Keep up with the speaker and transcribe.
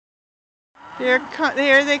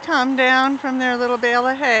Here they come down from their little bale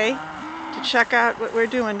of hay to check out what we're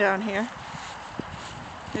doing down here.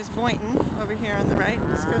 There's Boynton over here on the right.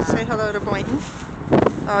 Let's go say hello to Boynton.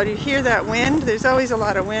 Oh, do you hear that wind? There's always a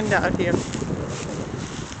lot of wind out here.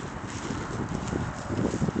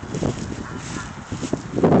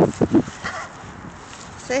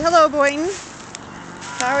 Say hello, Boynton.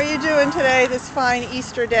 How are you doing today, this fine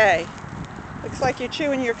Easter day? Looks like you're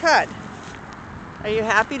chewing your cud. Are you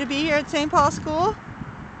happy to be here at St. Paul School?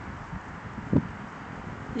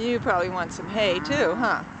 You probably want some hay too,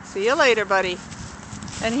 huh? See you later, buddy.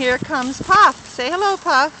 And here comes Puff. Say hello,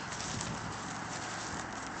 Puff.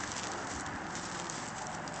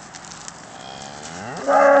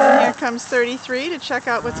 And here comes 33 to check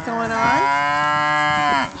out what's going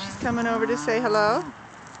on. She's coming over to say hello.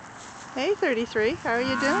 Hey, 33, how are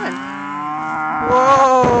you doing?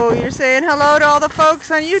 Whoa, you're saying hello to all the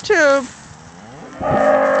folks on YouTube.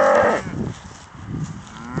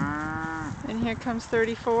 And here comes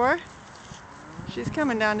 34. She's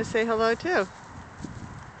coming down to say hello too.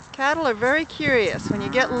 Cattle are very curious. When you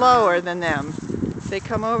get lower than them, they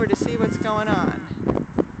come over to see what's going on.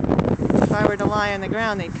 If I were to lie on the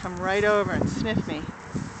ground, they'd come right over and sniff me.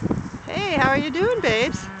 Hey, how are you doing,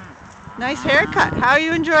 babes? Nice haircut. How are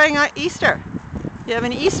you enjoying Easter? You have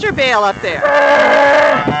an Easter bale up there.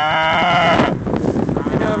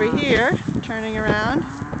 And over here, turning around,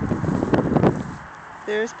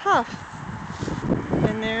 there's Puff.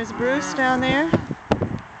 And there's Bruce down there,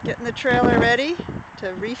 getting the trailer ready to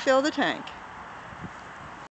refill the tank.